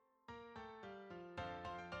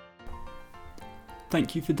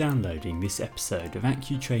Thank you for downloading this episode of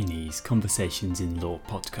ACU Trainees Conversations in Law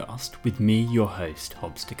podcast with me, your host,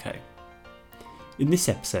 Hobbs Deco. In this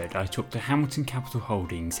episode, I talk to Hamilton Capital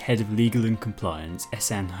Holdings Head of Legal and Compliance,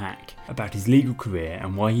 Ehsan Haque, about his legal career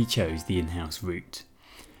and why he chose the in-house route.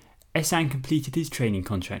 Ehsan completed his training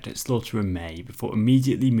contract at Slaughter & May before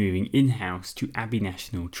immediately moving in-house to Abbey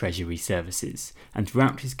National Treasury Services, and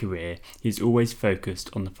throughout his career he has always focused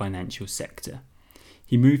on the financial sector.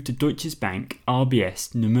 He moved to Deutsche Bank,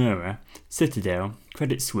 RBS, Nomura, Citadel,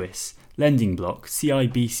 Credit Suisse, Lending Block,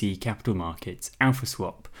 CIBC Capital Markets, Alpha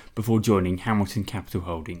Swap, before joining Hamilton Capital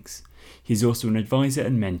Holdings. He is also an advisor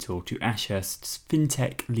and mentor to Ashurst's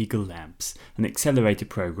FinTech Legal Labs, an accelerator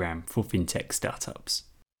program for FinTech startups.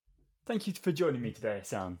 Thank you for joining me today,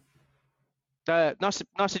 Ehsan. Nice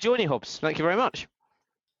to join you, Hobbs. Thank you very much.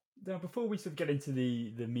 Now, before we sort of get into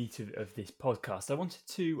the meat of this podcast, I wanted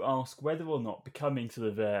to ask whether or not becoming sort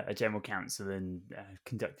of a general counsel and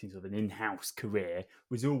conducting sort of an in-house career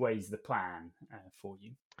was always the plan for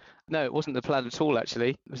you. No, it wasn't the plan at all,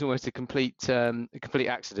 actually. It was almost a complete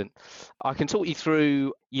accident. I can talk you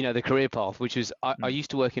through, the career path, which was I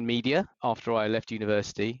used to work in media after I left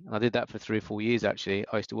university, and I did that for 3 or 4 years, actually.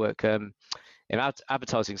 I used to work in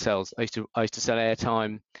advertising sales. I used to sell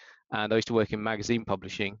airtime, and I used to work in magazine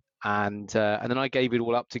publishing. And then I gave it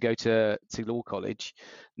all up to go to law college,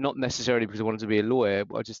 not necessarily because I wanted to be a lawyer,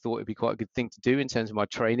 but I just thought it'd be quite a good thing to do in terms of my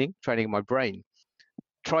training my brain.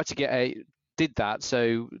 Did that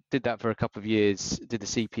for a couple of years, did the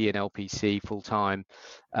CP and LPC full time,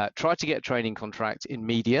 tried to get a training contract in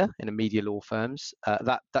media, in a media law firms.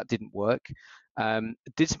 That didn't work.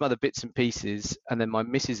 Did some other bits and pieces, and then my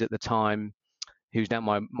missus at the time, who's now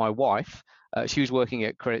my wife, she was working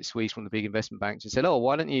at Credit Suisse, one of the big investment banks, and said, "Oh,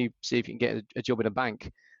 why don't you see if you can get a job in a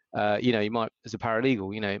bank? You might, as a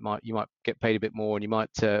paralegal, you might get paid a bit more, and you might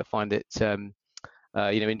find it,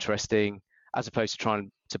 interesting, as opposed to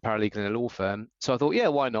trying to paralegal in a law firm." So I thought, yeah,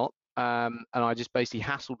 why not? And I just basically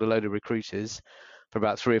hassled a load of recruiters for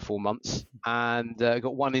about 3 or 4 months, and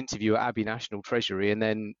got one interview at Abbey National Treasury, and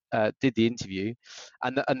then did the interview,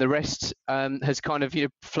 and the rest has kind of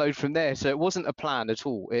flowed from there. So it wasn't a plan at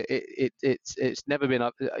all. It's never been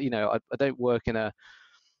I don't work in a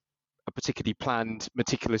particularly planned,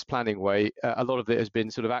 meticulous planning way. A lot of it has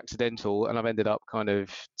been sort of accidental, and I've ended up kind of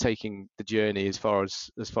taking the journey as far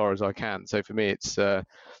as I can. So for me, it's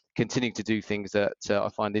continuing to do things that I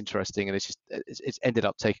find interesting, and it's ended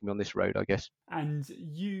up taking me on this road, I guess. And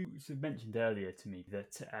you sort of mentioned earlier to me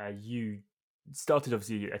that you started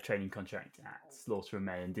obviously a training contract at Slaughter &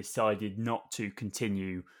 May and decided not to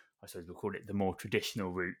continue, I suppose we'll call it the more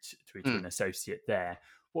traditional route through to an associate there.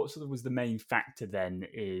 What sort of was the main factor then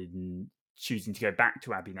in choosing to go back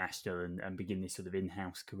to Abbey National and begin this sort of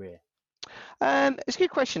in-house career? It's a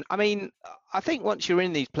good question. I mean, I think once you're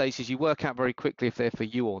in these places, you work out very quickly if they're for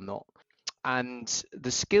you or not. And the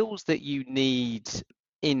skills that you need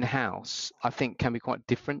in-house, I think, can be quite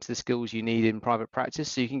different to the skills you need in private practice.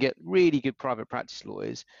 So you can get really good private practice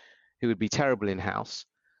lawyers who would be terrible in-house,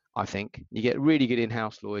 I think. You get really good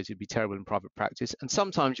in-house lawyers who'd be terrible in private practice. And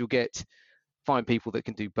sometimes you'll find people that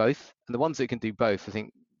can do both. And the ones that can do both, I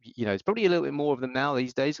think, it's probably a little bit more of them now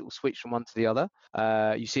these days. It will switch from one to the other.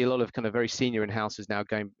 You see a lot of kind of very senior in-houses now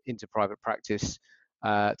going into private practice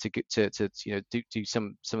to do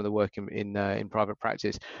some of the work in private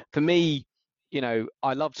practice. For me,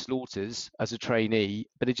 I loved Slaughters as a trainee,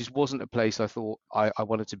 but it just wasn't a place I thought I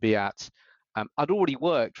wanted to be at. I'd already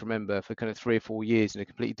worked, remember, for kind of 3 or 4 years in a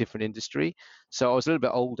completely different industry. So I was a little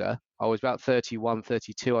bit older. I was about 31,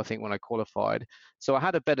 32, I think, when I qualified. So I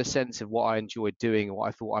had a better sense of what I enjoyed doing and what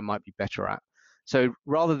I thought I might be better at. So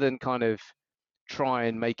rather than kind of try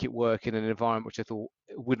and make it work in an environment which I thought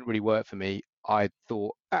wouldn't really work for me, I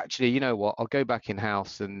thought, actually, you know what, I'll go back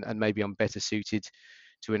in-house and maybe I'm better suited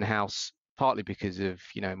to in-house, partly because of,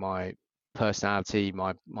 my personality,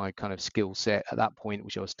 my kind of skill set at that point,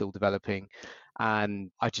 which I was still developing, and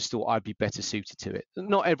I just thought I'd be better suited to it.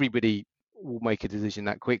 Not everybody will make a decision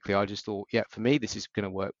that quickly. I just thought, yeah, for me, this is going to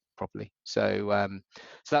work properly. So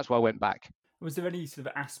that's why I went back. Was there any sort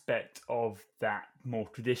of aspect of that more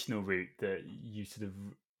traditional route that you sort of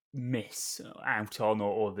miss out on,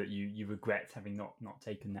 or that you regret having not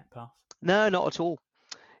taken that path? No, not at all.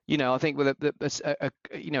 I think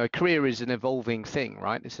a career is an evolving thing,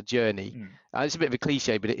 right? It's a journey. It's a bit of a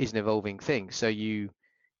cliche, but it is an evolving thing. So you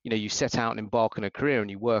set out and embark on a career,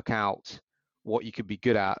 and you work out what you could be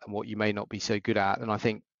good at and what you may not be so good at. And I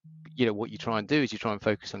think, what you try and do is you try and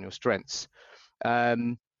focus on your strengths.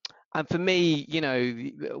 And for me,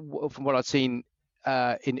 from what I've seen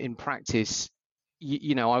in practice,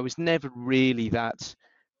 I was never really that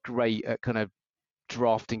great at kind of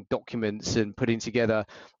drafting documents and putting together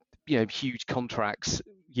huge contracts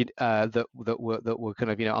that were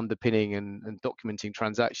kind of underpinning and documenting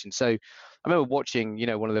transactions. So I remember watching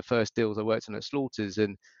one of the first deals I worked on at Slaughters,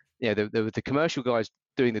 and the commercial guys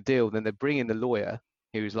doing the deal, then they bring in the lawyer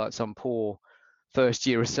who was like some poor first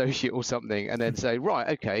year associate or something, and then say, right,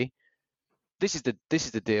 okay, this is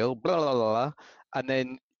the deal, blah blah blah, blah. And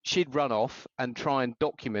then she'd run off and try and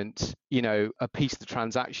document a piece of the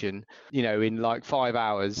transaction in like 5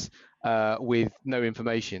 hours with no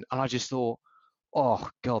information. And I just thought, oh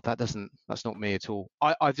God, that's not me at all.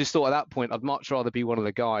 I just thought at that point I'd much rather be one of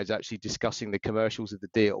the guys actually discussing the commercials of the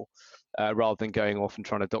deal rather than going off and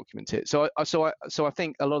trying to document it. So I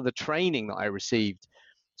think a lot of the training that I received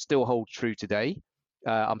still holds true today.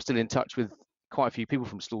 I'm still in touch with quite a few people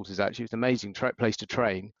from Slaughters. Actually, it's an amazing place to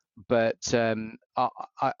train. But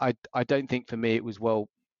I don't think for me it was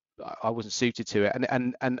I wasn't suited to it.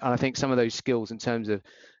 And I think some of those skills in terms of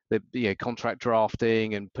the contract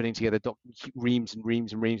drafting and putting together reams and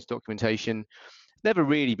reams and reams of documentation never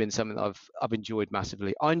really been something that I've enjoyed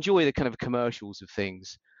massively. I enjoy the kind of commercials of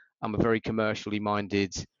things. I'm a very commercially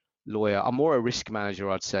minded lawyer. I'm more a risk manager,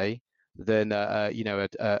 I'd say, than a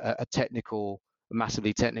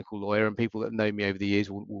massively technical lawyer. And people that know me over the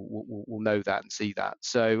years will know that and see that.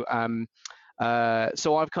 So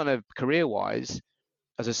so I've kind of career-wise,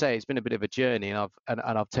 as I say, it's been a bit of a journey, and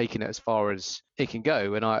I've taken it as far as it can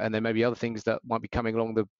go, and there may be other things that might be coming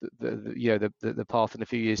along the path in a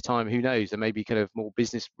few years' time. Who knows? There may be kind of more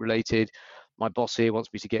business related. My boss here wants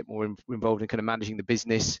me to get more involved in kind of managing the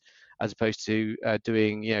business as opposed to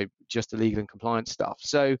doing just the legal and compliance stuff.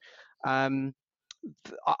 So I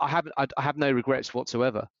have no regrets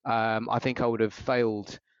whatsoever. I think I would have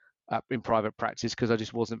failed in private practice because I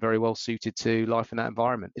just wasn't very well suited to life in that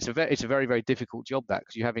environment. It's a very, very difficult job, that,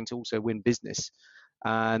 because you're having to also win business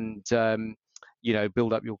and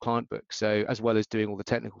build up your client book, so as well as doing all the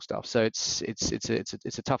technical stuff. So it's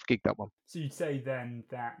a tough gig, that one. So you'd say then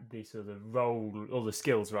that the sort of role, or the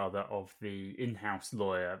skills rather, of the in-house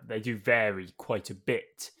lawyer, they do vary quite a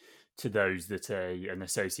bit to those that an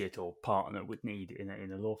associate or partner would need in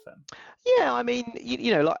a law firm. Yeah, I mean,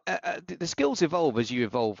 the skills evolve as you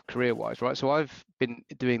evolve career-wise, right? So I've been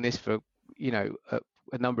doing this for a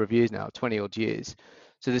number of years now, 20 odd years.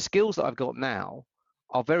 So the skills that I've got now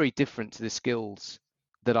are very different to the skills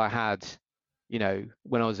that I had,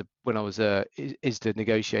 when I was a ISDA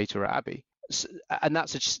negotiator at Abbey. And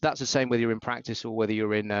that's the same whether you're in practice or whether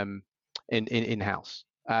you're in-house.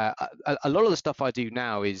 A lot of the stuff I do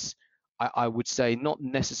now is, I would say, not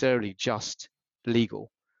necessarily just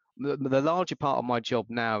legal. The larger part of my job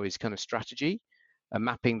now is kind of strategy,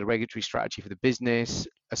 mapping the regulatory strategy for the business,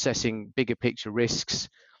 assessing bigger picture risks,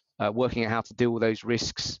 working out how to deal with those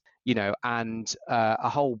risks, and a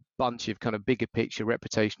whole bunch of kind of bigger picture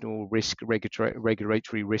reputational risk,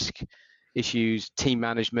 regulatory risk issues, team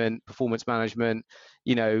management, performance management,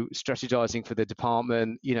 strategizing for the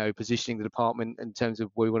department, positioning the department in terms of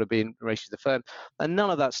where we want to be in relation to the firm. And none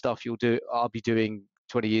of that stuff I'll be doing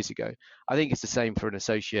 20 years ago. I think it's the same for an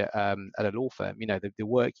associate at a law firm. The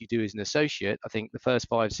work you do as an associate, I think the first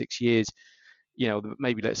 5-6 years,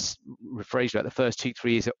 maybe let's rephrase that, the first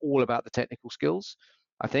 2-3 years are all about the technical skills,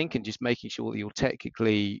 I think, and just making sure that you're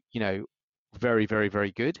technically, very, very,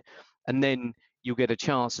 very good. And then you'll get a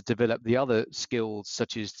chance to develop the other skills,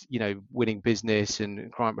 such as, winning business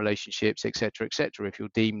and client relationships, et cetera, if you're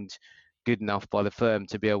deemed good enough by the firm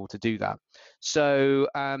to be able to do that. So,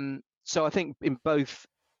 so I think in both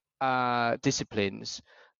disciplines,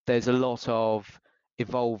 there's a lot of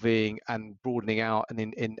evolving and broadening out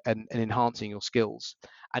and enhancing your skills.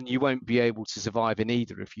 And you won't be able to survive in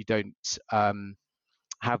either if you don't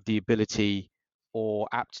have the ability or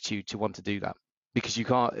aptitude to want to do that. Because you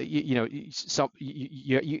can't, the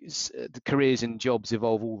careers and jobs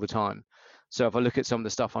evolve all the time. So if I look at some of the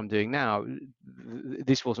stuff I'm doing now,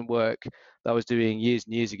 this wasn't work that I was doing years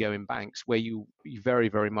and years ago in banks, where you very,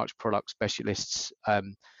 very much product specialists.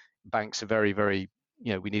 Banks are very, very,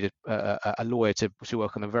 we need a lawyer to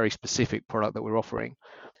work on a very specific product that we're offering.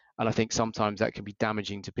 And I think sometimes that can be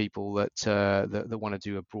damaging to people that want to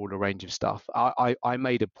do a broader range of stuff. I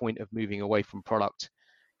made a point of moving away from product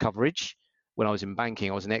coverage. When I was in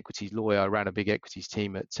banking, I was an equities lawyer. I ran a big equities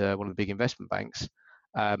team at one of the big investment banks.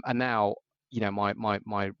 And now,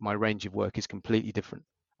 my range of work is completely different.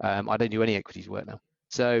 I don't do any equities work now.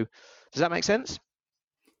 So does that make sense?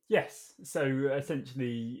 Yes. So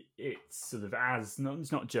essentially, it's sort of it's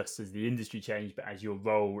not just as the industry changes, but as your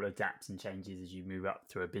role adapts and changes as you move up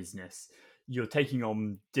through a business, you're taking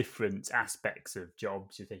on different aspects of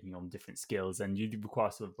jobs, you're taking on different skills, and you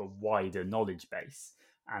require sort of a wider knowledge base.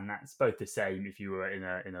 and that's both the same if you were in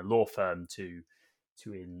a law firm to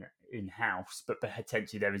in-house, but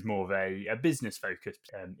potentially there is more of a business focus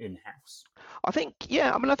in-house. I think,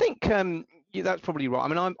 yeah, I mean, I think yeah, that's probably right. I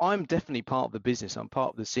mean, I'm definitely part of the business. I'm part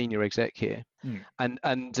of the senior exec here, and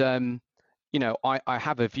you know, I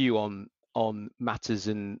have a view on matters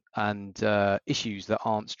and issues that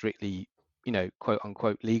aren't strictly, you know, quote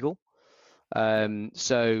unquote legal.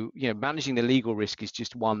 So, you know, managing the legal risk is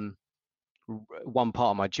just one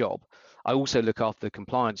part of my job. I also look after the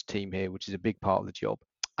compliance team here, which is a big part of the job,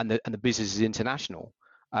 and the business is international.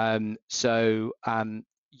 So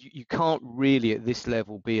you can't really at this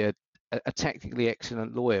level be a technically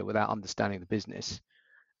excellent lawyer without understanding the business,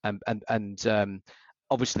 and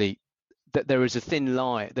obviously there is a thin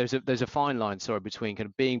line. There's a fine line, sorry, between kind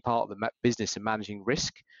of being part of the business and managing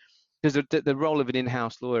risk. Because the role of an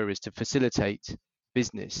in-house lawyer is to facilitate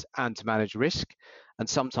business and to manage risk, and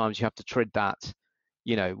sometimes you have to tread that,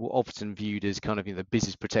 you know, often viewed as kind of, you know, the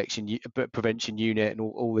business prevention unit and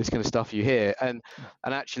all this kind of stuff you hear, and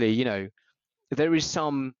actually, you know, there is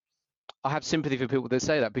some, I have sympathy for people that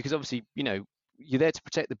say that, because obviously, you know, you're there to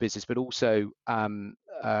protect the business, but also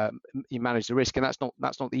you manage the risk, and that's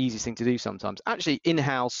not the easiest thing to do sometimes. Actually,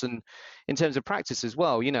 in-house and in terms of practice as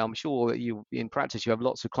well, you know, I'm sure that you in practice you have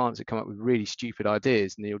lots of clients that come up with really stupid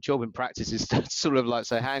ideas, and your job in practice is to sort of like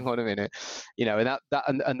say, hang on a minute, you know, and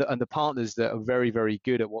the partners that are very, very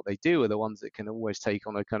good at what they do are the ones that can always take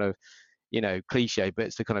on a kind of, you know, cliche, but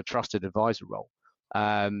it's the kind of trusted advisor role.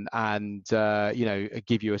 And you know,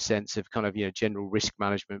 give you a sense of kind of, you know, general risk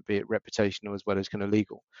management, be it reputational as well as kind of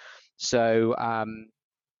legal. So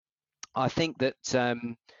I think that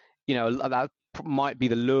you know, that might be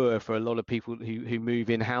the lure for a lot of people who move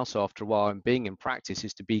in-house after a while, and being in practice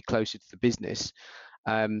is to be closer to the business,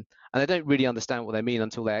 and they don't really understand what they mean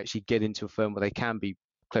until they actually get into a firm where they can be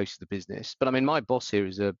close to the business. But I mean, my boss here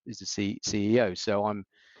is a CEO, so I'm,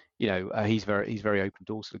 you know, he's very open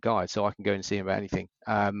doors to the guy, so I can go and see him about anything,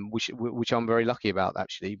 which I'm very lucky about,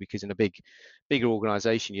 actually, because in a bigger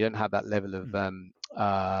organization you don't have that level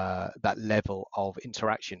of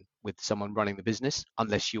interaction with someone running the business,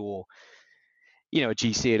 unless you're, you know, a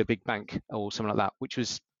GC at a big bank or something like that, which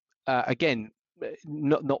was again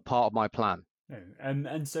not part of my plan. No.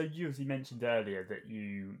 And so you obviously mentioned earlier that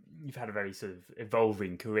you've had a very sort of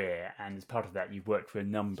evolving career, and as part of that you've worked for a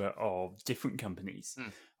number of different companies,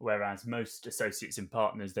 whereas most associates and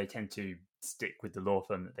partners, they tend to stick with the law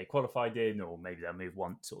firm that they qualified in, or maybe they'll move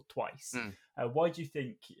once or twice. Why do you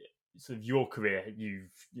think sort of your career, you've,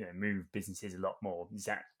 you know, moved businesses a lot more? Is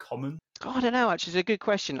that common? I don't know, actually, it's a good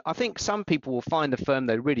question. I think some people will find a firm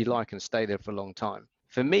they really like and stay there for a long time.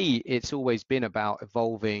 For me, it's always been about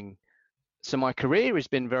evolving. So my career has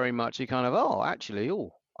been very much a kind of, I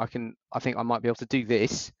think I might be able to do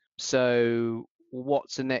this. So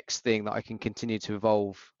what's the next thing that I can continue to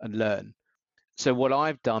evolve and learn? So what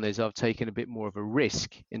I've done is I've taken a bit more of a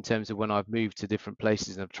risk in terms of when I've moved to different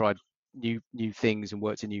places and I've tried new things and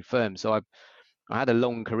worked in new firms. So I had a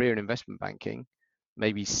long career in investment banking,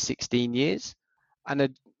 maybe 16 years, and I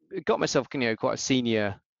got myself, you know, quite a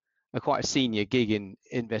senior gig in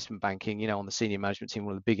investment banking, you know, on the senior management team,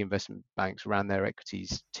 one of the big investment banks, ran their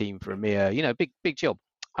equities team for EMEA, you know, big job.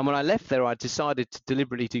 And when I left there, I decided to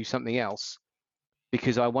deliberately do something else,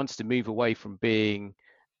 because I wanted to move away from being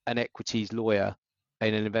an equities lawyer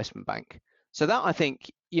in an investment bank. So that, I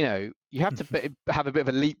think, you know, you have to have a bit of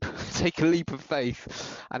a leap, take a leap of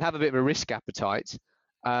faith, and have a bit of a risk appetite.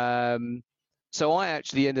 So I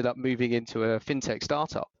actually ended up moving into a fintech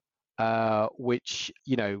startup, which,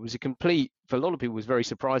 you know, was for a lot of people was very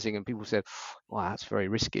surprising, and people said, wow, that's very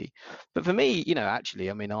risky. But for me, you know, actually,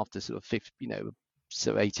 I mean, after sort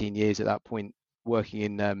of 18 years at that point working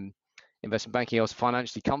in investment banking, I was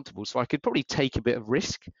financially comfortable, so I could probably take a bit of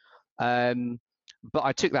risk. But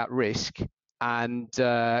I took that risk, and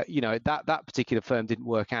you know, that particular firm didn't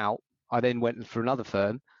work out. I then went for another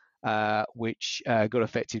firm, which got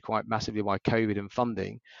affected quite massively by COVID and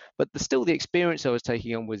funding. But still, the experience I was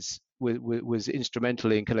taking on was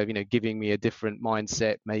instrumental in kind of, you know, giving me a different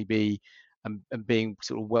mindset, maybe, and being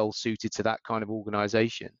sort of well suited to that kind of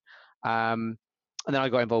organization. And then I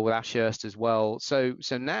got involved with Ashurst as well. So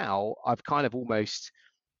now I've kind of almost,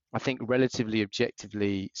 I think, relatively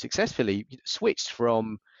objectively successfully switched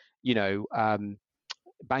from, you know,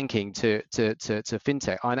 banking to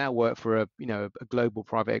fintech. I now work for a global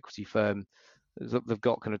private equity firm. They've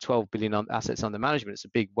got kind of 12 billion assets under management. It's a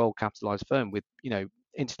big, well capitalized firm with, you know,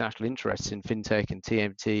 international interests in fintech and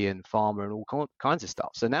TMT and pharma and all kinds of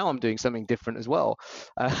stuff. So now I'm doing something different as well.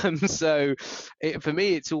 So for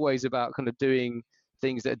me, it's always about kind of doing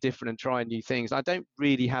things that are different and trying new things. I don't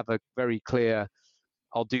really have a very clear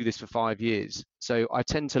I'll do this for 5 years. So I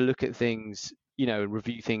tend to look at things, and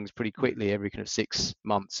review things pretty quickly every kind of 6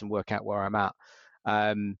 months and work out where I'm at.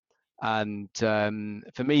 And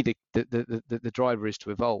for me, the driver is to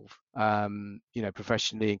evolve,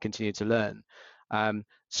 professionally and continue to learn.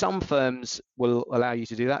 Some firms will allow you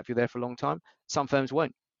to do that if you're there for a long time. Some firms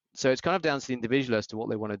won't. So it's kind of down to the individual as to what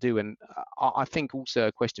they want to do. And I think also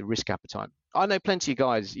a question of risk appetite. I know plenty of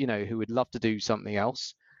guys, who would love to do something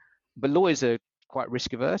else, but lawyers are quite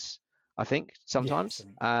risk averse, I think, sometimes.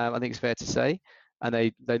 Yes. I think it's fair to say. And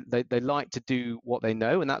they like to do what they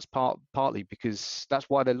know, and that's partly because that's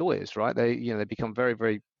why they're lawyers, right? They become very,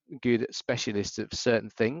 very good specialists of certain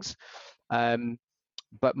things.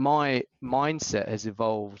 But my mindset has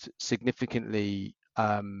evolved significantly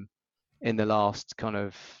in the last kind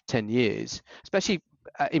of 10 years, especially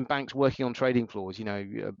in banks working on trading floors,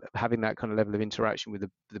 having that kind of level of interaction with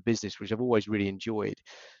the business, which I've always really enjoyed.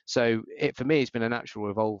 So for me, it's been a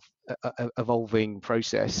natural evolving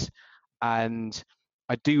process. And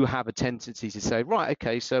I do have a tendency to say, right,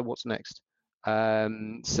 okay, so what's next?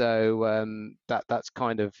 That's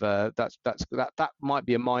kind of that might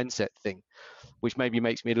be a mindset thing, which maybe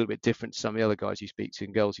makes me a little bit different to some of the other guys you speak to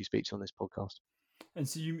and girls you speak to on this podcast. And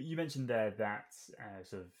so you mentioned there that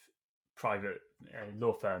sort of private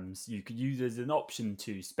law firms you could use as an option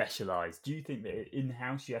to specialise. Do you think that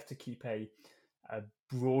in-house you have to keep a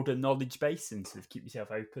broader knowledge base and sort of keep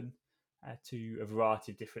yourself open to a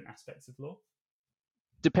variety of different aspects of law?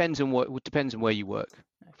 Depends on where you work,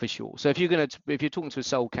 for sure. So if you're talking to a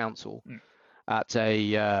sole counsel at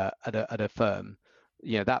a firm,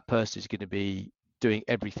 that person is going to be doing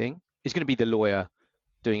everything. It's going to be the lawyer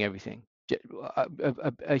doing everything.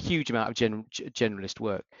 A huge amount of generalist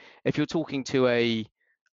work. If you're talking to a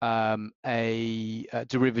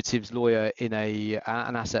derivatives lawyer in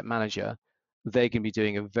an asset manager, they're going to be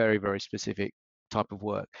doing a very, very specific type of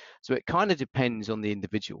work. So it kind of depends on the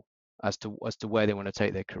individual as to where they want to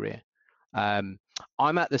take their career. I'm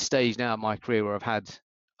at the stage now in my career where I've had,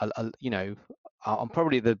 I'm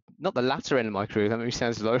probably not the latter end of my career. That maybe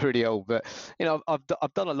sounds really old, but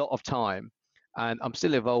I've done a lot of time, and I'm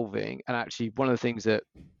still evolving. And actually, one of the things that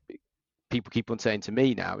people keep on saying to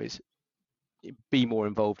me now is be more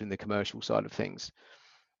involved in the commercial side of things.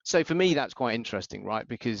 So for me, that's quite interesting, right?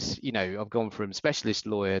 Because I've gone from specialist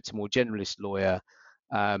lawyer to more generalist lawyer,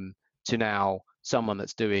 to now someone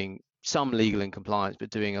that's doing some legal and compliance, but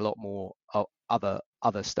doing a lot more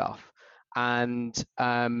other stuff. And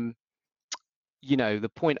the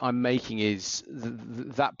point I'm making is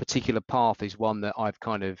that particular path is one that I've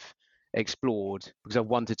kind of explored because I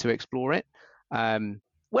wanted to explore it.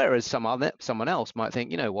 Whereas someone else might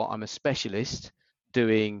think, I'm a specialist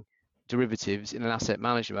doing derivatives in an asset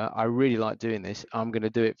management. I really like doing this. I'm going to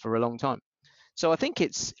do it for a long time. So I think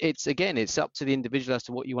it's up to the individual as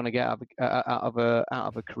to what you want to get out of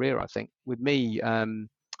a career. I think with me, it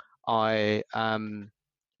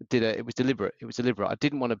was deliberate. I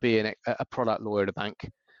didn't want to be a product lawyer at a bank,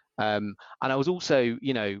 and I was also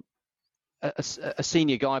a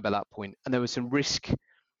senior guy by that point, and there was some risk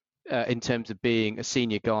in terms of being a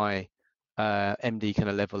senior guy, MD kind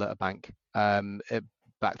of level at a bank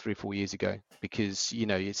back 3 or 4 years ago, because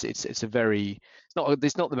it's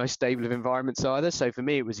not the most stable of environments either. So for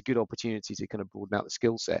me, it was a good opportunity to kind of broaden out the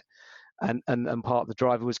skill set, and part of the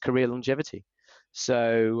driver was career longevity.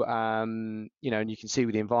 So and you can see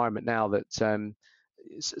with the environment now that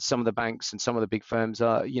some of the banks and some of the big firms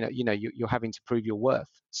are you're having to prove your worth.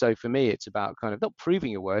 So for me, it's about kind of not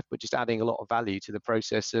proving your worth, but just adding a lot of value to the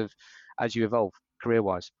process of as you evolve career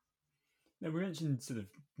wise. Now, we mentioned sort of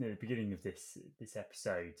near the beginning of this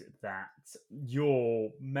episode that your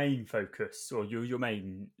main focus or your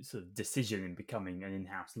main sort of decision in becoming an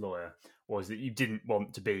in-house lawyer was that you didn't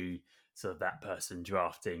want to be sort of that person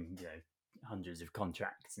drafting hundreds of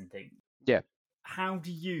contracts and things. Yeah. How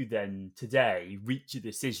do you then today reach a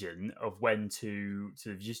decision of when to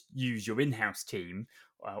sort of just use your in-house team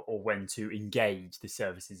or when to engage the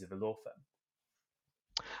services of a law firm?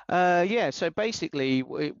 So basically,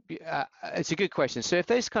 it's a good question. So if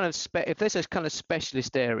there's a kind of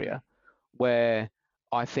specialist area where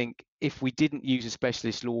I think if we didn't use a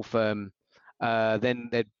specialist law firm, then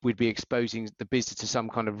we'd be exposing the business to some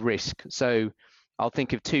kind of risk. So I'll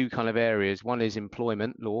think of two kind of areas. One is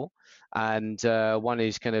employment law, and one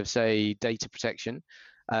is kind of, say, data protection.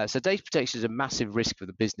 So data protection is a massive risk for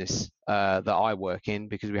the business that I work in,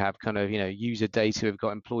 because we have kind of user data, we've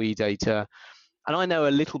got employee data. And I know a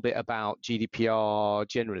little bit about GDPR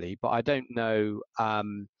generally, but I don't know,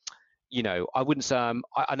 I wouldn't say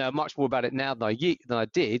I know much more about it now than I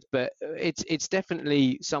did, but it's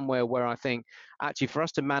definitely somewhere where I think actually for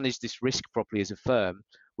us to manage this risk properly as a firm,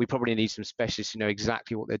 we probably need some specialists who know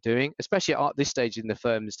exactly what they're doing, especially at this stage in the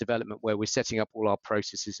firm's development where we're setting up all our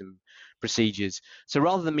processes and procedures. So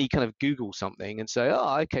rather than me kind of Google something and say,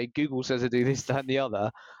 oh, okay, Google says I do this, that, and the other,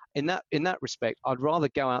 in that respect, I'd rather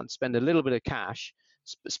go out and spend a little bit of cash,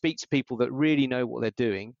 speak to people that really know what they're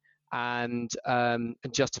doing, and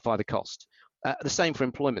justify the cost. The same for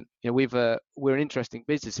employment. We're an interesting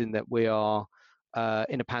business in that we are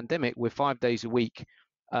in a pandemic. We're 5 days a week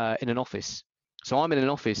in an office. So I'm in an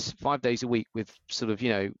office 5 days a week with sort of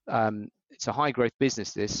it's a high growth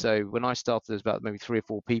business this. So when I started, there was about maybe 3 or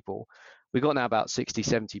 4 people. We've got now about 60,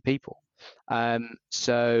 70 people. That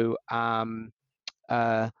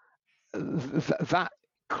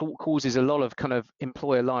causes a lot of kind of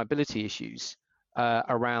employer liability issues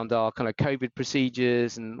around our kind of COVID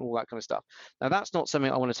procedures and all that kind of stuff. Now, that's not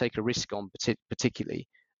something I want to take a risk on particularly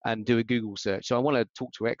and do a Google search. So I want to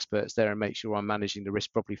talk to experts there and make sure I'm managing the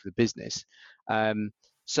risk properly for the business.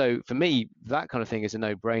 So for me, that kind of thing is a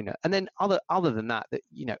no-brainer. And then other than that,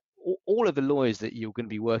 all of the lawyers that you're going to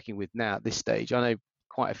be working with now at this stage, I know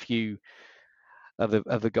quite a few of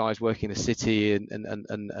the guys working in the city and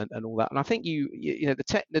all that. And I think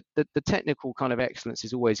the technical kind of excellence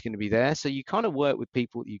is always going to be there. So you kind of work with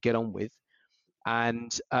people that you get on with,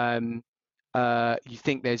 and you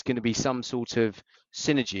think there's going to be some sort of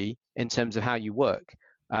synergy in terms of how you work.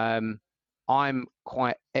 I'm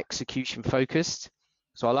quite execution focused,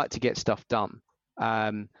 so I like to get stuff done.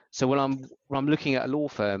 So when I'm looking at a law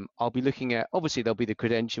firm, I'll be looking at, obviously there'll be the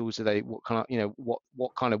credentials. Are they, what kind of,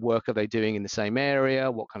 what kind of work are they doing in the same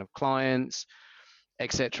area? What kind of clients,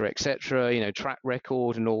 etc., track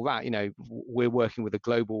record and all that. We're working with a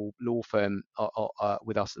global law firm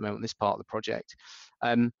with us at the moment, this part of the project.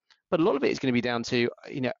 But a lot of it is going to be down to,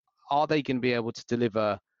 are they going to be able to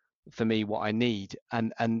deliver for me what I need?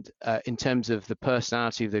 And in terms of the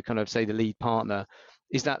personality of the kind of, say, the lead partner,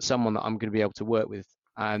 is that someone that I'm going to be able to work with?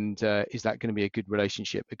 And is that going to be a good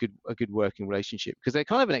relationship, a good working relationship? Because they're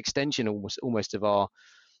kind of an extension almost of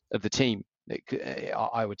the team,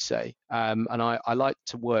 I would say. And I like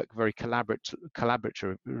to work very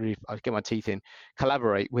collaboratively. I get my teeth in,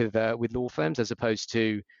 collaborate with law firms as opposed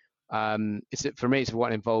to for me, it's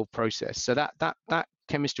one involved process. So that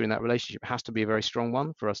chemistry in that relationship has to be a very strong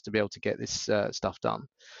one for us to be able to get this stuff done.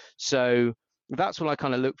 So that's what I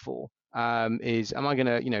kind of look for. Is, am I going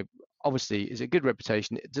to, obviously, is it a good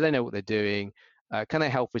reputation? Do they know what they're doing? Can they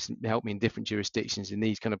help me in different jurisdictions in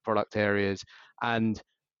these kind of product areas? And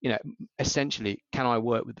essentially, can I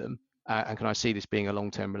work with them? And can I see this being a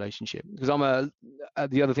long-term relationship? Because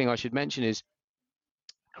the other thing I should mention is,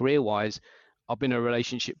 career-wise, I've been a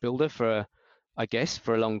relationship builder for a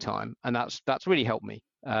long time, and that's really helped me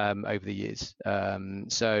over the years.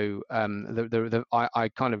 So I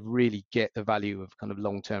kind of really get the value of kind of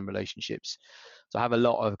long-term relationships. So I have a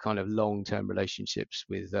lot of kind of long-term relationships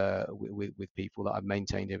with people that I've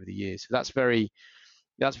maintained over the years. So that's very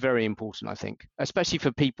important, I think, especially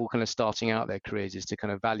for people kind of starting out their careers, is to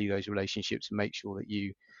kind of value those relationships and make sure that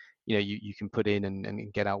you can put in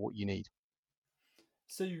and get out what you need.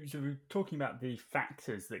 So we're talking about the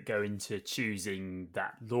factors that go into choosing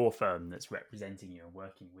that law firm that's representing you and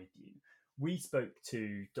working with you. We spoke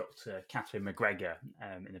to Dr. Catherine McGregor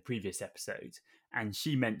in a previous episode, and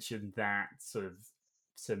she mentioned that sort of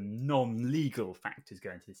some non-legal factors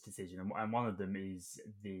go into this decision, and one of them is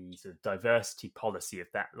the sort of diversity policy of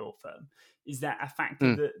that law firm. Is that a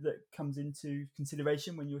factor that comes into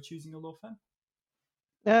consideration when you're choosing a law firm?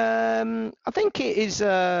 I think it is.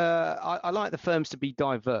 I like the firms to be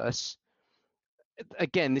diverse.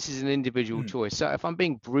 Again, this is an individual choice. So if I'm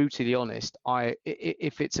being brutally honest,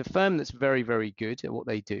 if it's a firm that's very, very good at what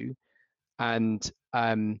they do, and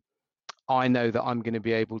I know that I'm going to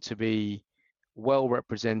be able to be well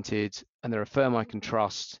represented and they're a firm I can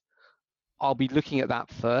trust, I'll be looking at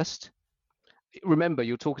that first. Remember,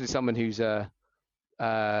 you're talking to someone who's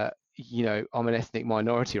I'm an ethnic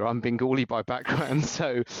minority, or I'm Bengali by background.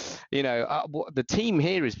 So, the team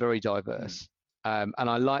here is very diverse. And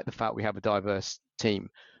I like the fact we have a diverse team.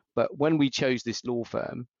 But when we chose this law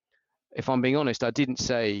firm, if I'm being honest, I didn't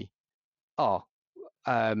say, let's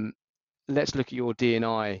look at your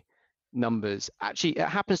D&I numbers. Actually, it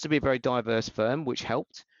happens to be a very diverse firm, which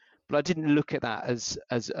helped. But I didn't look at that as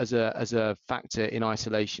a factor in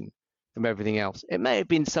isolation from everything else. It may have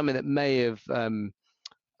been something that may have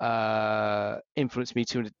influenced me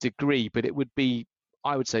to a degree, but it would be,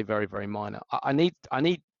 I would say, very, very minor. I need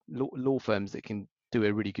law firms that can do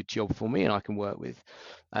a really good job for me and I can work with.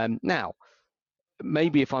 Now,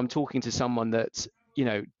 maybe if I'm talking to someone that,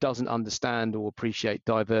 doesn't understand or appreciate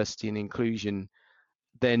diversity and inclusion,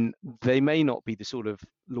 then they may not be the sort of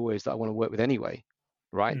lawyers that I want to work with anyway,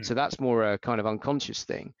 right? Mm. So that's more a kind of unconscious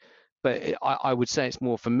thing. But I would say it's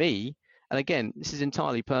more for me. And again, this is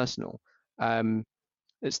entirely personal.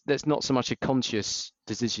 That's not so much a conscious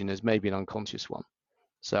decision as maybe an unconscious one.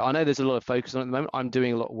 So I know there's a lot of focus on it at the moment. I'm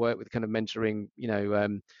doing a lot of work with kind of mentoring,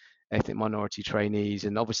 ethnic minority trainees,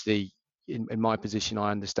 and obviously in my position,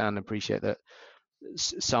 I understand and appreciate that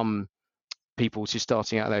some people just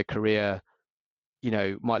starting out their career,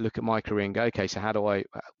 might look at my career and go, okay, so how do I,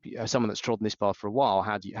 someone that's trodden this path for a while,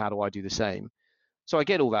 how do I do the same? So I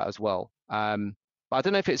get all that as well. But I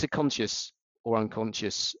don't know if it's a conscious or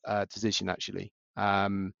unconscious decision actually,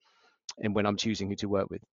 and when I'm choosing who to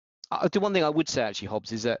work with. The one thing I would say actually,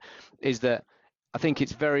 Hobbs, is that I think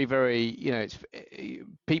it's very, very,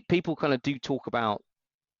 people kind of do talk about,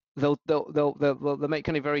 they'll make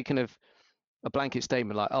kind of very kind of a blanket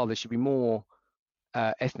statement like, oh, there should be more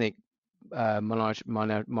ethnic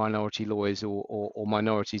minority lawyers or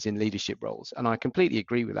minorities in leadership roles, and I completely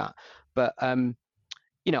agree with that. But I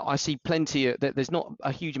see plenty of that. There's not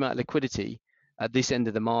a huge amount of liquidity at this end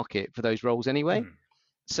of the market for those roles anyway. Mm.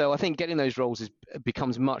 So I think getting those roles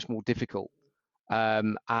becomes much more difficult.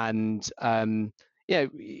 You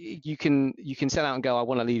can set out and go, I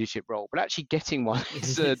want a leadership role, but actually getting one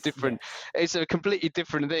is a different, it's a completely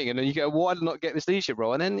different thing. And then you go, why not get this leadership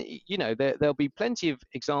role? And then there'll be plenty of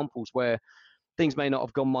examples where things may not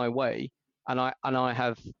have gone my way, and I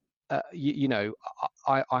have, I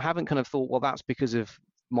haven't kind of thought, well, that's because of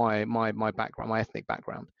my background, my ethnic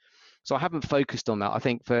background. So I haven't focused on that. I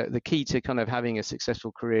think for the key to kind of having a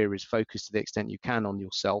successful career is focus to the extent you can on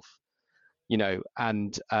yourself,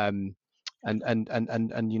 and it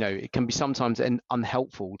can be sometimes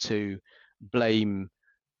unhelpful to blame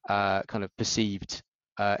kind of perceived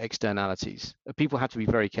externalities. People have to be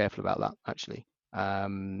very careful about that, actually,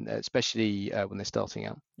 especially when they're starting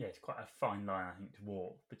out. Yeah, it's quite a fine line, I think, to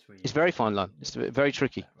walk between. It's a very fine line. It's very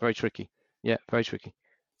tricky, very tricky. Yeah, very tricky.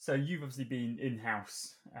 So you've obviously been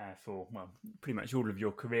in-house for, well, pretty much all of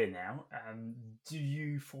your career now. Do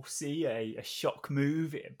you foresee a shock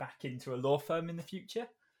move back into a law firm in the future?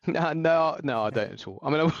 No, I don't at all. I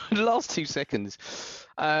mean, the last 2 seconds,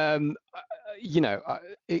 again,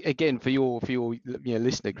 for your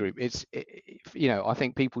listener group, I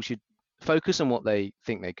think people should focus on what they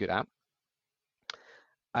think they're good at.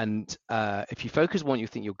 And if you focus on what you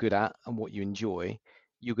think you're good at and what you enjoy,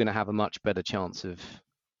 you're going to have a much better chance of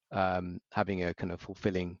having a kind of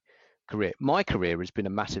fulfilling career. My career has been a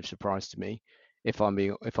massive surprise to me, if I'm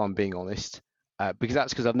being honest,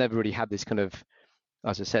 because I've never really had this kind of,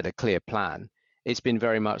 as I said, a clear plan. It's been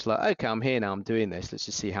very much like, okay, I'm here now, I'm doing this. Let's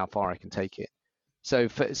just see how far I can take it.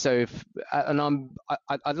 I'd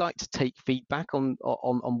like to take feedback on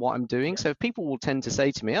what I'm doing. So if people will tend to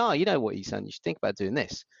say to me, oh, you know what, Ihsan, you should think about doing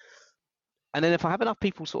this. And then if I have enough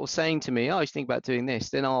people sort of saying to me, oh, you should think about doing this,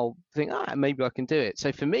 then I'll think, maybe I can do it.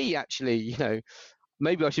 So for me, actually,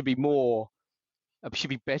 maybe I should be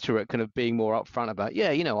better at kind of being more upfront about,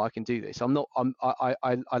 I can do this. I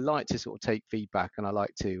like to sort of take feedback, and I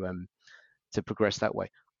like to progress that way.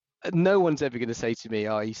 No one's ever going to say to me,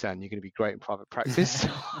 oh, Ihsan, you're going to be great in private practice.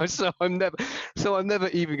 so I'm never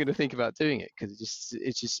even going to think about doing it, because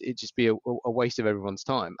it'd just be a waste of everyone's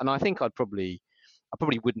time. And I think I probably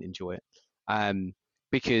wouldn't enjoy it,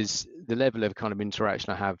 because the level of kind of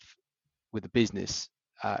interaction I have with the business,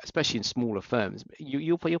 especially in smaller firms,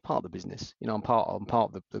 you're part of the business. I'm part of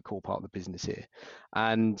the core part of the business here,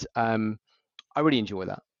 and I really enjoy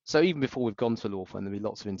that. So even before we've gone to law firm, there'll be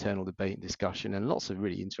lots of internal debate and discussion, and lots of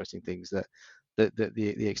really interesting things that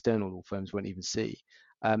the external law firms won't even see.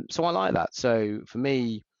 So I like that. So for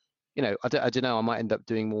me, I don't know, I might end up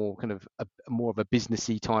doing more kind of more of a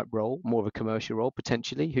businessy type role, more of a commercial role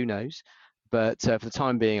potentially. Who knows? But for the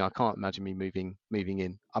time being, I can't imagine me moving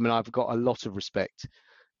in. I mean, I've got a lot of respect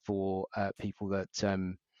for people that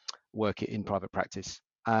work in private practice,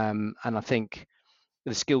 and I think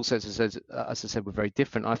the skill sets, as I said, were very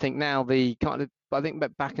different. I think now I think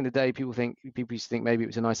back in the day, people used to think maybe it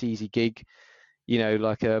was a nice easy gig,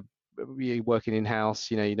 like you're working in house,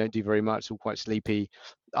 you don't do very much, it's all quite sleepy.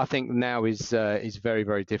 I think now is very,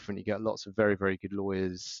 very different. You get lots of very, very good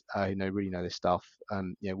lawyers who really know their stuff,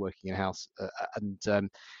 working in house, and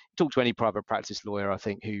talk to any private practice lawyer, I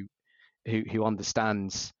think, who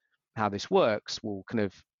understands how this works, will kind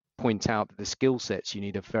of point out that the skill sets you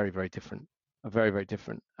need are very, very different. Very, very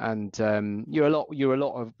different, and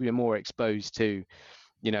you're more exposed to,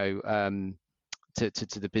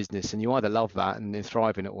 to the business, and you either love that and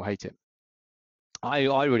thrive in it or hate it.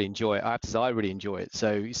 I really enjoy it. I have to say, I really enjoy it.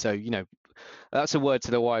 So that's a word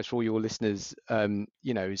to the wise for all your listeners.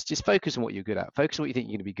 Is just focus on what you're good at. Focus on what you think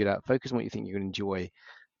you're going to be good at. Focus on what you think you're going to enjoy.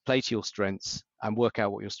 Play to your strengths and work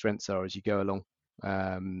out what your strengths are as you go along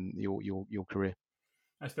your career.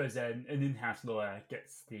 I suppose an in-house lawyer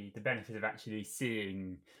gets the benefit of actually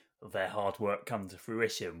seeing their hard work come to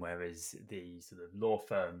fruition, whereas the sort of law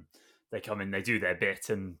firm, they come in, they do their bit,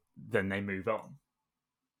 and then they move on.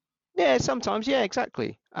 Yeah, sometimes, yeah,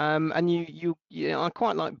 exactly. And I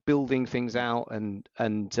quite like building things out and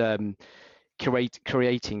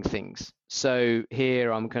creating things. So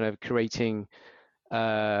here I'm kind of creating,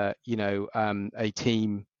 a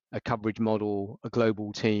team, a coverage model, a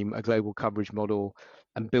global team, a global coverage model,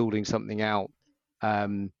 and building something out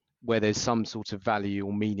where there's some sort of value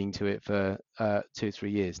or meaning to it for 2 or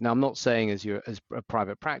 3 years. Now, I'm not saying as a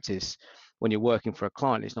private practice, when you're working for a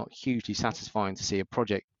client, it's not hugely satisfying to see a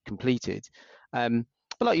project completed. But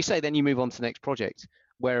like you say, then you move on to the next project.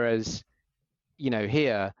 Whereas,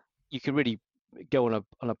 here you can really go on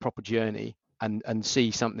a proper journey and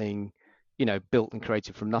see something, built and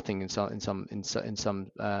created from nothing in some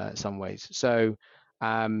ways. So,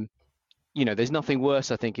 there's nothing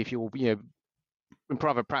worse, I think, if you're, in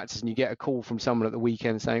private practice and you get a call from someone at the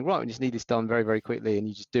weekend saying, right, we just need this done very, very quickly, and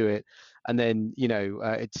you just do it, and then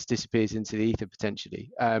it just disappears into the ether potentially.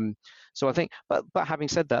 So I think, but having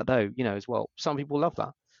said that, though, as well, some people love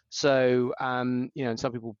that. So and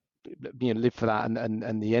some people live for that,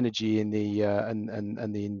 and the energy and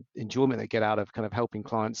the enjoyment they get out of kind of helping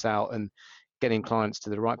clients out and getting clients to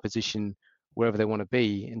the right position wherever they want to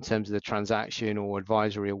be in terms of the transaction or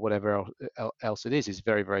advisory or whatever else it is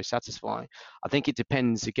very, very satisfying. I think it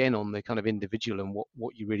depends again on the kind of individual and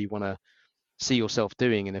what you really want to see yourself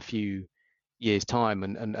doing in a few years time,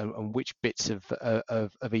 and which bits of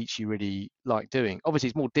each you really like doing. Obviously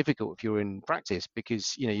it's more difficult if you're in practice,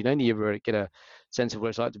 because you'd only ever get a sense of what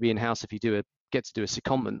it's like to be in house if you get to do a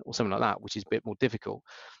secondment or something like that, which is a bit more difficult.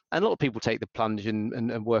 And a lot of people take the plunge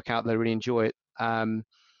and work out they really enjoy it.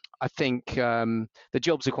 I think the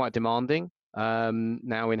jobs are quite demanding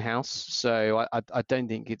now in house, so I don't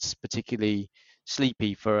think it's particularly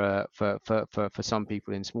sleepy for some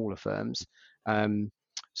people in smaller firms.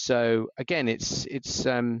 So again, it's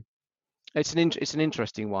an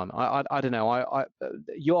interesting one. I don't know.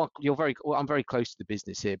 You're very well, I'm very close to the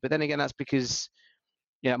business here, but then again, that's because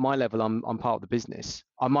at my level, I'm part of the business.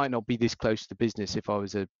 I might not be this close to the business if I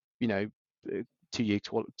was a you know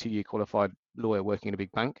 2-year qualified lawyer working in a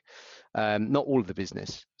big bank. Not all of the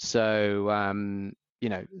business. So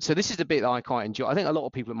so this is the bit that I quite enjoy. I think a lot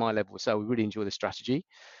of people at my level say we really enjoy the strategy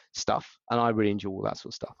stuff, and I really enjoy all that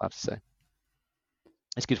sort of stuff, I have to say.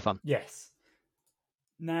 It's good fun. Yes.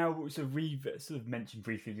 Now, so we've sort of mentioned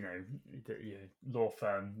briefly, that your law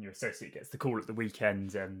firm, your associate gets the call at the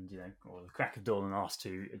weekend, and or the crack of dawn, and asked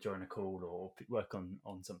to join a call or work on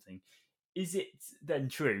something. Is it then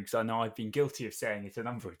true, because I know I've been guilty of saying it a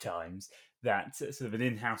number of times, that sort of an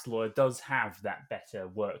in-house lawyer does have that better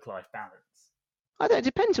work-life balance? I don't, it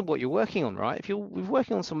depends on what you're working on, right? If you're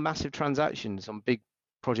working on some massive transactions, some big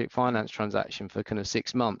project finance transaction for kind of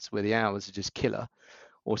 6 months where the hours are just killer,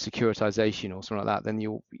 or securitization or something like that, then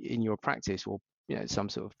you're in your practice, or some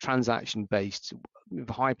sort of transaction based,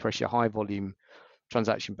 high pressure, high volume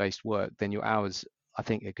transaction based work, then your hours, I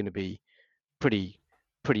think, are going to be pretty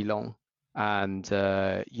long. And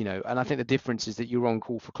and I think the difference is that you're on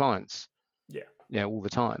call for clients all the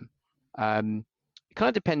time. It kind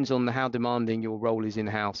of depends on how demanding your role is in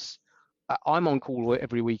house. I'm on call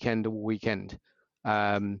every weekend, all weekend.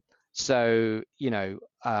 So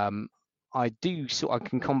I do, so I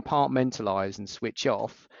can compartmentalize and switch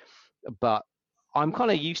off, but I'm kind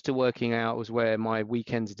of used to working hours where my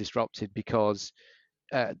weekends are disrupted, because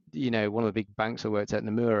one of the big banks I worked at,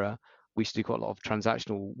 Nomura, we used to do quite a lot of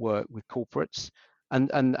transactional work with corporates, and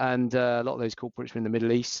a lot of those corporates were in the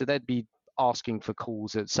Middle East, so they'd be asking for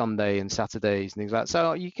calls at Sunday and Saturdays and things like that.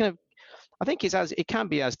 So I think it can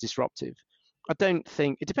be as disruptive. I don't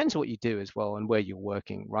think, it depends on what you do as well and where you're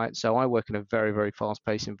working, right? So I work in a very, very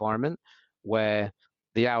fast-paced environment where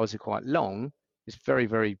the hours are quite long. It's very,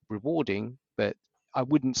 very rewarding, but I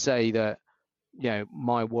wouldn't say that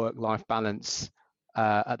my work-life balance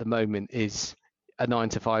at the moment is a 9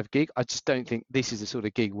 to 5 gig. I just don't think this is the sort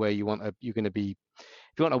of gig where you're going to be.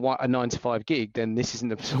 If you want a 9 to 5 gig, then this isn't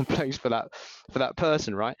the sort of place for that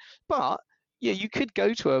person, right? But yeah, you could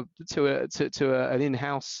go to an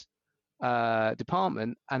in-house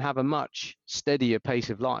department and have a much steadier pace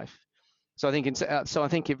of life. So I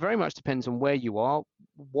think it very much depends on where you are,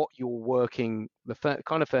 what you're working, the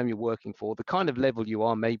kind of firm you're working for, the kind of level you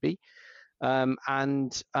are maybe,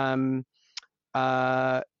 and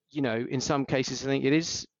In some cases, I think it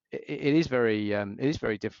is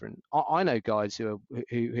very different. I know guys who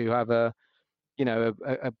have a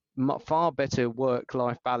far better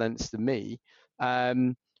work-life balance than me,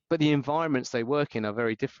 but the environments they work in are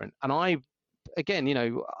very different. And again,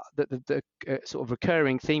 the sort of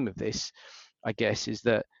recurring theme of this, I guess, is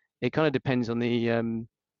that it kind of depends on the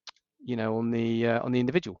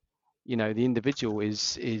individual. The individual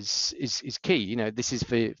is key. This is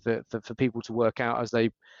for people to work out as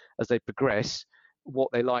they progress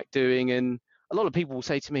what they like doing. And a lot of people will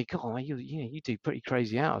say to me, "God, you do pretty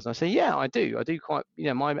crazy hours." And I say, "Yeah, I do. I do quite.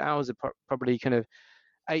 My hours are probably kind of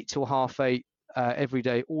 8 till 8:30 every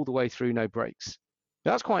day, all the way through, no breaks.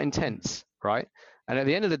 That's quite intense, right? And at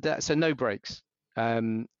the end of the day, so no breaks. At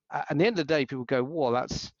the end of the day, people go, "Whoa,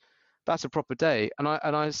 that's a proper day." And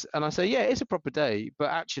I say, "Yeah, it's a proper day,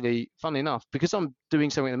 but actually, funnily enough, because I'm doing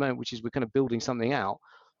something at the moment, which is we're kind of building something out,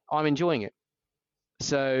 I'm enjoying it."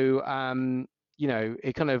 So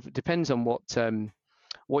it kind of depends on what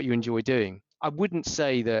you enjoy doing. I wouldn't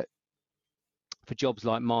say that for jobs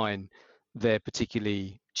like mine, they're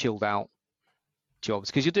particularly chilled out jobs,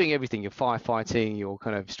 because you're doing everything. You're firefighting, you're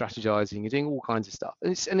kind of strategizing, you're doing all kinds of stuff.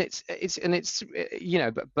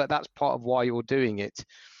 But that's part of why you're doing it,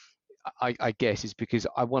 I guess, is because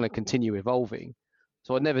I want to continue evolving.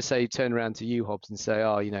 So I'd never say turn around to you, Hobbs, and say,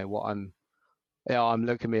 "Oh, you know what,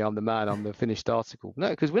 look at me, I'm the man, I'm the finished article." No,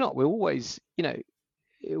 because we're not. We're always,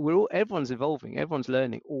 everyone's evolving, everyone's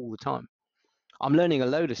learning all the time. I'm learning a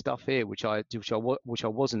load of stuff here, which I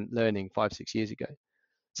wasn't learning 5, 6 years ago.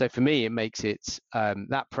 So for me, it makes it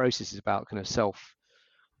that process is about kind of self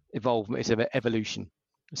evolvement. It's about evolution.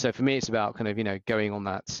 So for me, it's about kind of going on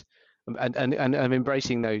that and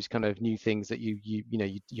embracing those kind of new things that you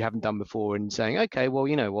haven't done before, and saying, "Okay, well,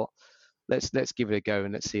 you know what, let's give it a go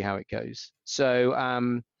and let's see how it goes."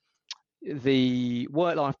 So the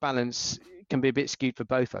work-life balance can be a bit skewed for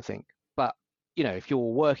both, I think. But if you're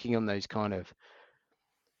working on those kind of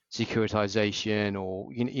securitization, or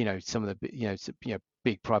some of the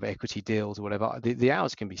big private equity deals or whatever, the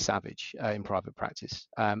hours can be savage in private practice.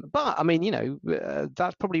 But I mean,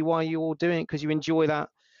 that's probably why you're doing it, because you enjoy that.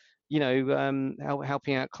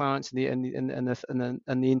 Helping out clients, and the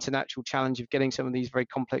international challenge of getting some of these very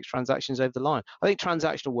complex transactions over the line. I think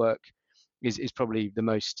transactional work is probably the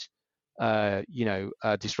most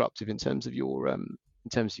disruptive in terms of your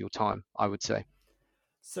time, I would say.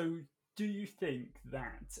 So, do you think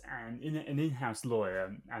that an in-house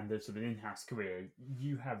lawyer and a sort of an in-house career,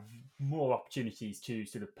 you have more opportunities to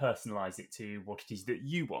sort of personalize it to what it is that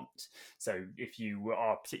you want? So, if you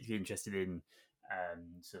are particularly interested in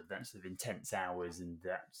sort of that sort of intense hours and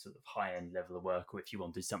that sort of high-end level of work, or if you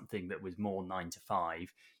wanted something that was more 9 to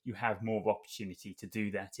 5, you have more opportunity to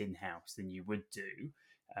do that in-house than you would do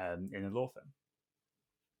in a law firm.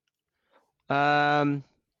 I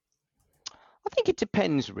think it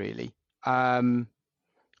depends, really. I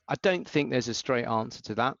don't think there's a straight answer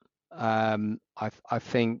to that. I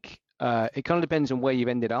think it kind of depends on where you've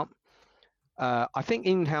ended up. I think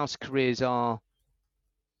in-house careers are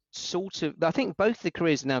I think both the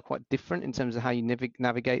careers are now quite different in terms of how you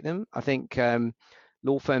navigate them. I think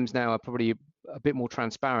law firms now are probably a bit more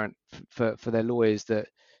transparent for their lawyers that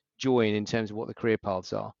join, in terms of what the career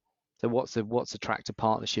paths are. So what's a tractor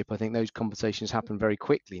partnership? I think those conversations happen very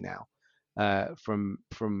quickly now, from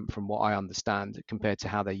what I understand, compared to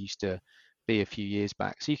how they used to be a few years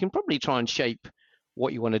back. So you can probably try and shape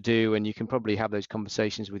what you want to do, and you can probably have those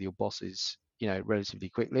conversations with your bosses, relatively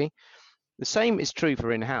quickly. The same is true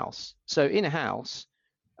for in-house. So in-house,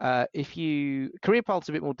 career paths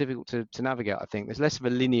are a bit more difficult to navigate. I think there's less of a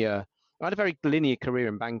linear. I had a very linear career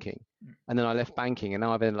in banking, and then I left banking, and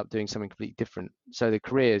now I've ended up doing something completely different. So the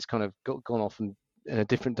career has kind of gone off in a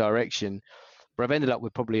different direction, but I've ended up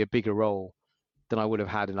with probably a bigger role than I would have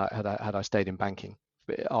had had I stayed in banking,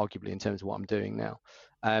 arguably, in terms of what I'm doing now.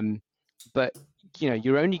 But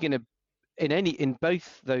you're only going to, in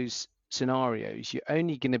both those scenarios, you're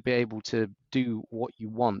only going to be able to do what you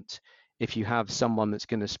want if you have someone that's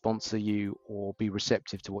going to sponsor you or be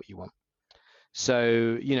receptive to what you want.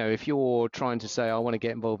 So if you're trying to say, "I want to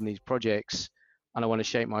get involved in these projects and I want to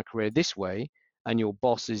shape my career this way," and your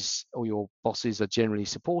bosses are generally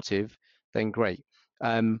supportive, then great.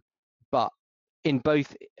 But in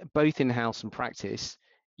both in-house and practice,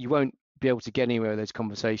 you won't be able to get anywhere with those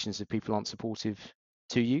conversations if people aren't supportive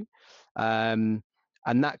to you. And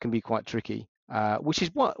that can be quite tricky, which is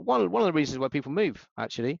one of the reasons why people move,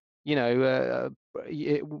 actually. Which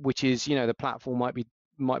is, the platform might be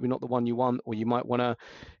not the one you want, or you might want to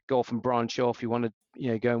go off and branch off. You want to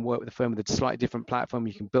go and work with a firm with a slightly different platform.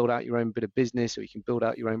 You can build out your own bit of business, or you can build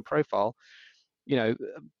out your own profile.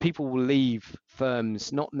 people will leave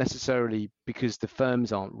firms not necessarily because the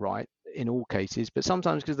firms aren't right in all cases, but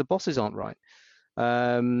sometimes because the bosses aren't right.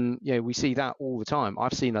 We see that all the time.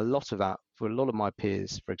 I've seen a lot of that for a lot of my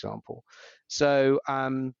peers, for example. So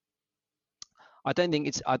I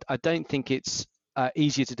don't think it's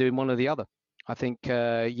easier to do in one or the other. I think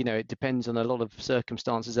it depends on a lot of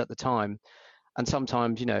circumstances at the time, and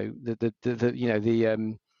sometimes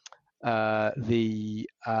the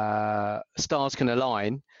stars can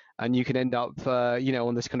align, and you can end up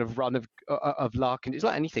on this kind of run of luck. And it's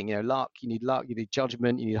like anything, luck. You need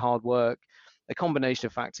judgment, you need hard work, a combination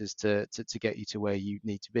of factors to get you to where you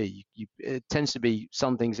need to be. It tends to be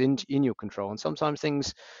some things in your control, and sometimes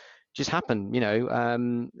things just happen,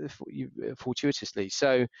 fortuitously.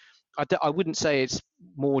 So I wouldn't say it's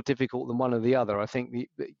more difficult than one or the other. I think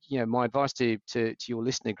my advice to your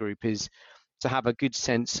listener group is to have a good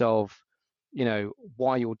sense of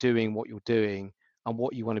why you're doing what you're doing and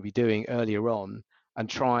what you want to be doing earlier on, and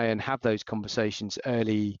try and have those conversations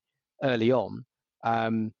early on,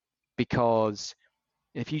 because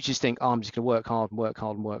if you just think, I'm just going to work hard and work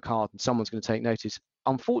hard and work hard and someone's going to take notice,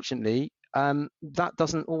 unfortunately that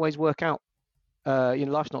doesn't always work out.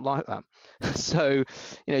 Life's not like that. So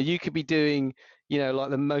you could be doing like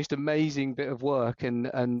the most amazing bit of work, and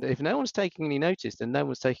if no one's taking any notice, then no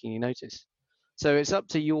one's taking any notice. So it's up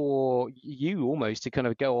to you almost to kind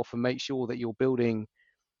of go off and make sure that you're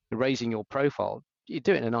raising your profile. You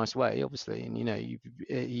do it in a nice way, obviously, and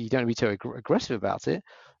you don't be too aggressive about it.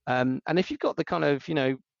 And if you've got the kind of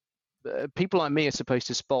people like me are supposed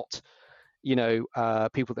to spot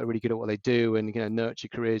people that are really good at what they do, and nurture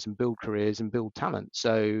careers and build talent.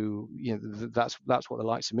 So that's what the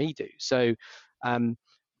likes of me do. So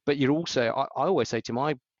but you're also, I always say to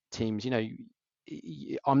my teams,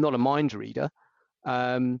 I'm not a mind reader,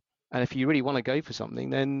 and if you really want to go for something,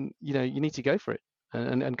 then you need to go for it,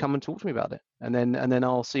 and come and talk to me about it, and then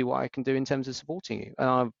I'll see what I can do in terms of supporting you.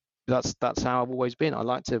 And that's how I've always been. I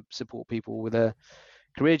like to support people with a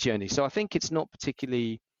career journey. So I think it's not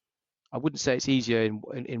particularly, I wouldn't say it's easier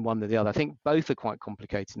in one than the other. I think both are quite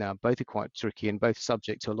complicated now, both are quite tricky, and both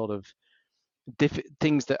subject to a lot of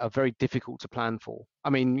things that are very difficult to plan for. I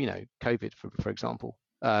mean, COVID, for example,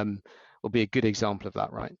 will be a good example of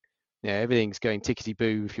that, right? Everything's going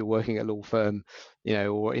tickety-boo if you're working at a law firm,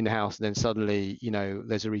 or in-house, and then suddenly,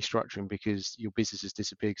 there's a restructuring because your business has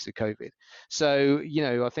disappeared because of COVID. So,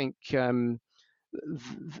 I think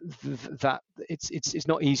that it's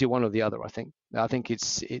not easier one or the other. I think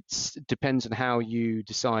it's depends on how you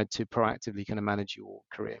decide to proactively kind of manage your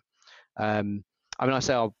career. I mean, I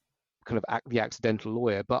say I'll kind of act the accidental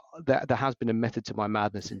lawyer, but there has been a method to my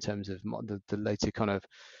madness in terms of the later kind of,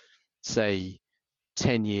 say,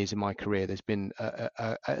 10 years in my career. There's been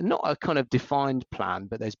not a kind of defined plan,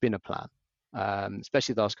 but there's been a plan,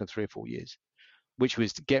 especially the last kind of 3 or 4 years, which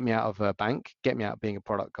was to get me out of a bank, get me out of being a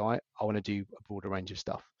product guy. I want to do a broader range of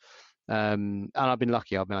stuff. And I've been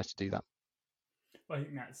lucky, I've managed to do that. Well, I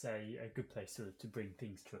think that's a good place to bring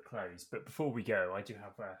things to a close. But before we go, I do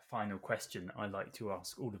have a final question I like to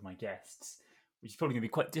ask all of my guests, which is probably going to be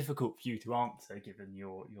quite difficult for you to answer given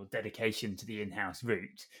your dedication to the in-house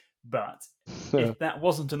route. But if that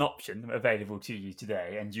wasn't an option available to you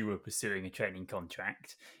today and you were pursuing a training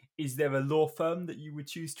contract, is there a law firm that you would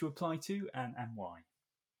choose to apply to, and why?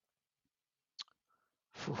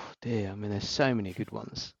 Oh dear, I mean, there's so many good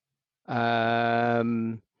ones. I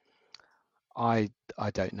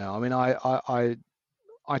don't know. I mean, I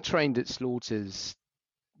trained at Slaughters,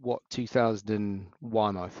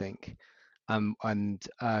 2001, I think, and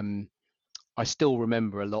I still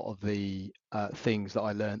remember a lot of the things that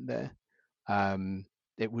I learned there.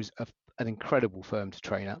 It was an incredible firm to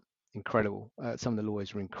train at. Incredible. Some of the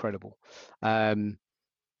lawyers were incredible.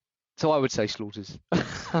 So I would say Slaughters.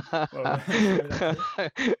 Well,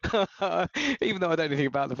 even though I don't know anything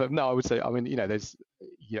about the firm. No, I would say, I mean, there's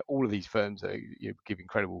all of these firms that give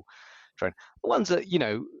incredible training. The ones that,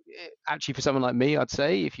 actually for someone like me, I'd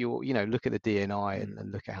say if you look at the DNI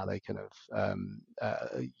and look at how they kind of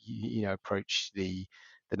approach the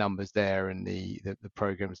numbers there and the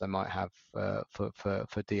programs they might have for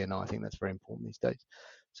DNI, I think that's very important these days.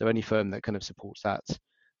 So any firm that kind of supports that,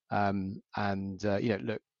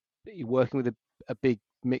 look, you're working with a big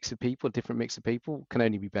mix of people, a different mix of people, can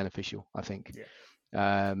only be beneficial, I think.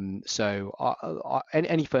 Yeah. So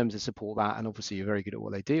any firms that support that, and obviously you're very good at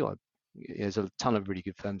what they do, there's a ton of really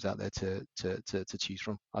good firms out there to choose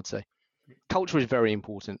from, I'd say. Culture is very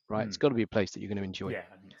important, right? It's got to be a place that you're going to enjoy. Yeah,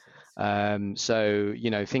 I think so. So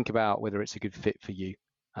think about whether it's a good fit for you,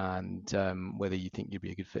 and whether you think you'd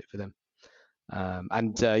be a good fit for them.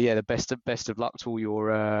 The best of luck to all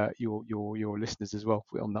your listeners as well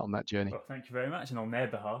on that journey. Well, thank you very much, and on their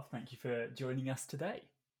behalf, thank you for joining us today.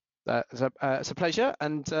 It's a pleasure,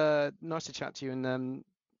 and nice to chat to you, and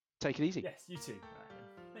take it easy. Yes, you too.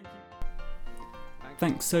 Thank you.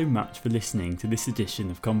 Thanks so much for listening to this edition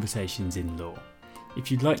of Conversations in Law. If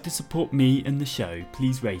you'd like to support me and the show,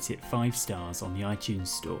 please rate it 5 stars on the iTunes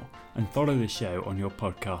Store and follow the show on your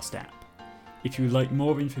podcast app. If you would like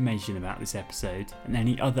more information about this episode and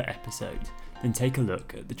any other episode, then take a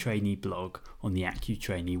look at the trainee blog on the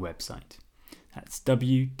AccuTrainee website. That's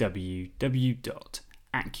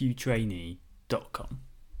www.accutrainee.com.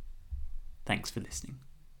 Thanks for listening.